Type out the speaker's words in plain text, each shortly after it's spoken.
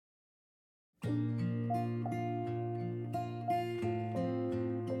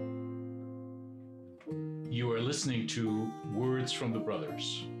listening to Words from the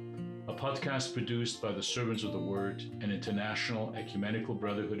Brothers, a podcast produced by the Servants of the Word, an international ecumenical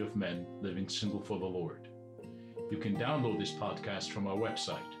brotherhood of men living single for the Lord. You can download this podcast from our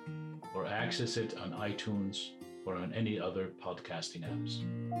website or access it on iTunes or on any other podcasting apps.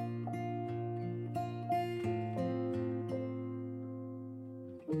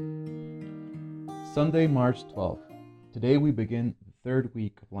 Sunday, March 12th. Today we begin the third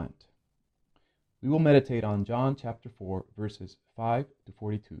week of Lent. We will meditate on John chapter 4, verses 5 to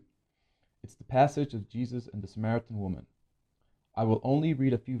 42. It's the passage of Jesus and the Samaritan woman. I will only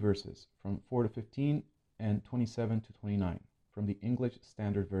read a few verses from 4 to 15 and 27 to 29 from the English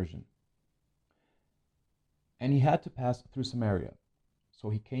Standard Version. And he had to pass through Samaria.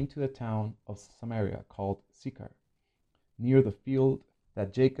 So he came to the town of Samaria called Sychar, near the field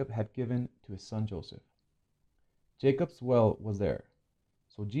that Jacob had given to his son Joseph. Jacob's well was there.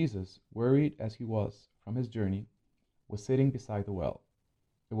 So Jesus, worried as he was from his journey, was sitting beside the well.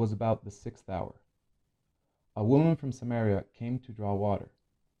 It was about the 6th hour. A woman from Samaria came to draw water.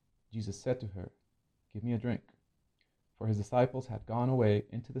 Jesus said to her, "Give me a drink," for his disciples had gone away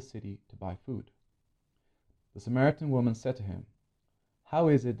into the city to buy food. The Samaritan woman said to him, "How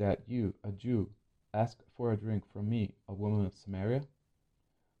is it that you, a Jew, ask for a drink from me, a woman of Samaria?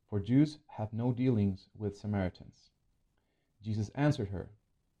 For Jews have no dealings with Samaritans." Jesus answered her,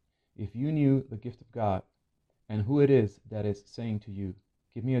 "If you knew the gift of God, and who it is that is saying to you,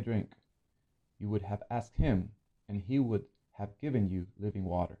 'Give me a drink,' you would have asked him, and he would have given you living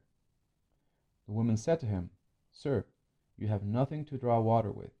water." The woman said to him, "Sir, you have nothing to draw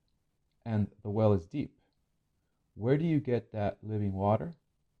water with, and the well is deep. Where do you get that living water?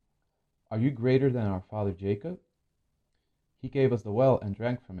 Are you greater than our father Jacob? He gave us the well and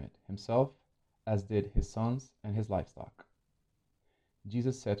drank from it himself, as did his sons and his livestock."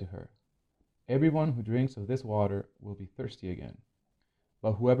 Jesus said to her, "Everyone who drinks of this water will be thirsty again,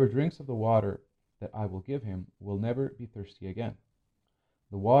 but whoever drinks of the water that I will give him will never be thirsty again.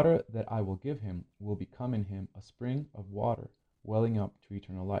 The water that I will give him will become in him a spring of water welling up to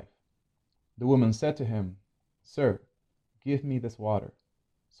eternal life." The woman said to him, "Sir, give me this water,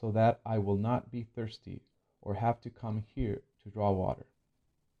 so that I will not be thirsty or have to come here to draw water."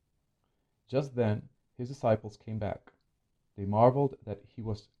 Just then his disciples came back. They marveled that he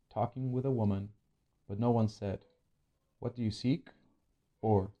was talking with a woman, but no one said, "What do you seek?"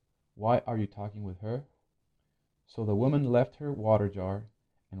 or "Why are you talking with her?" So the woman left her water jar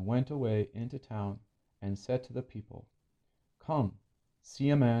and went away into town and said to the people, "Come, see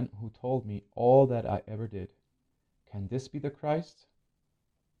a man who told me all that I ever did. Can this be the Christ?"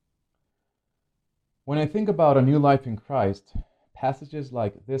 When I think about a new life in Christ, passages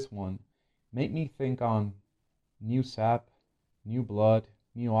like this one make me think on new sap, new blood,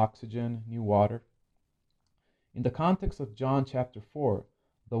 new oxygen, new water. In the context of John chapter 4,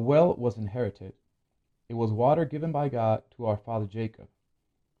 the well was inherited. It was water given by God to our father Jacob,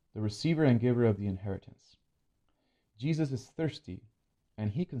 the receiver and giver of the inheritance. Jesus is thirsty,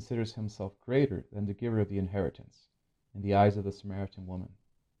 and he considers himself greater than the giver of the inheritance in the eyes of the Samaritan woman.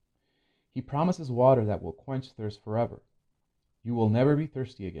 He promises water that will quench thirst forever. You will never be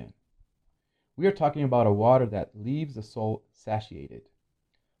thirsty again. We are talking about a water that leaves the soul satiated.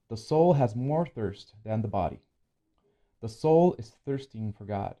 The soul has more thirst than the body. The soul is thirsting for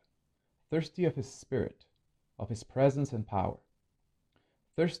God, thirsty of his spirit, of his presence and power,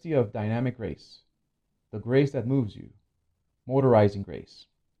 thirsty of dynamic grace, the grace that moves you, motorizing grace.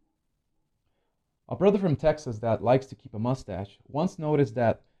 A brother from Texas that likes to keep a mustache once noticed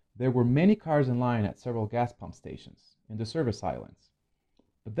that there were many cars in line at several gas pump stations in the service islands.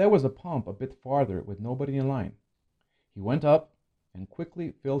 But there was a pump a bit farther with nobody in line. He went up and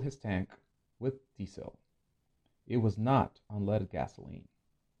quickly filled his tank with diesel. It was not unleaded gasoline.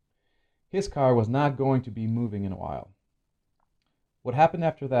 His car was not going to be moving in a while. What happened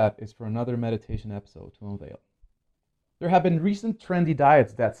after that is for another meditation episode to unveil. There have been recent trendy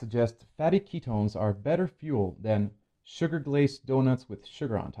diets that suggest fatty ketones are better fuel than sugar-glazed donuts with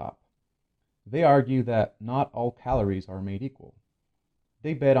sugar on top. They argue that not all calories are made equal.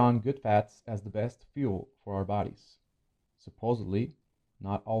 They bet on good fats as the best fuel for our bodies. Supposedly,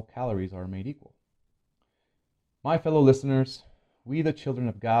 not all calories are made equal. My fellow listeners, we the children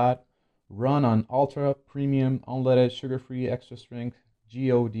of God run on ultra premium unleaded sugar-free extra strength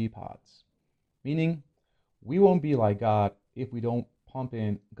GOD pods, meaning we won't be like God if we don't pump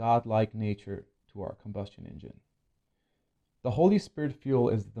in God-like nature to our combustion engine. The Holy Spirit fuel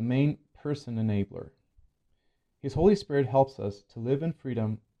is the main person enabler. His Holy Spirit helps us to live in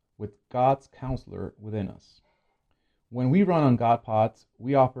freedom with God's counselor within us. When we run on God pods,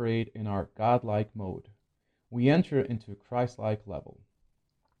 we operate in our God-like mode. we enter into Christ-like level.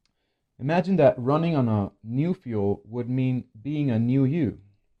 Imagine that running on a new fuel would mean being a new you,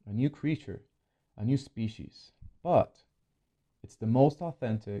 a new creature, a new species. But it's the most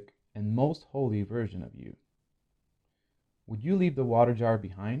authentic and most holy version of you. Would you leave the water jar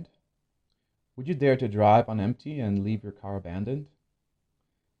behind? Would you dare to drive on empty and leave your car abandoned?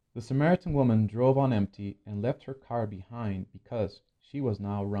 The Samaritan woman drove on empty and left her car behind because she was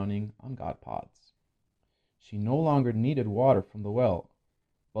now running on God pods. She no longer needed water from the well,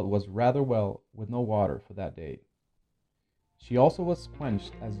 but was rather well with no water for that day. She also was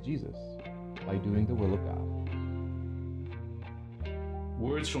quenched as Jesus by doing the will of God.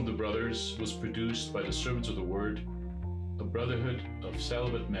 Words from the Brothers was produced by the Servants of the Word, a brotherhood of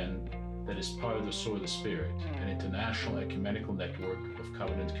celibate men that is part of the Sword of the Spirit, an international ecumenical network of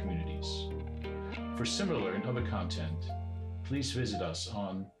covenant communities. For similar and other content, please visit us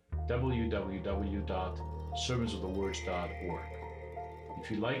on www.servantsofthewords.org. If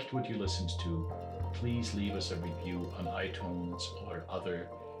you liked what you listened to, please leave us a review on iTunes or other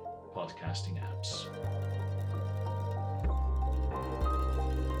podcasting apps.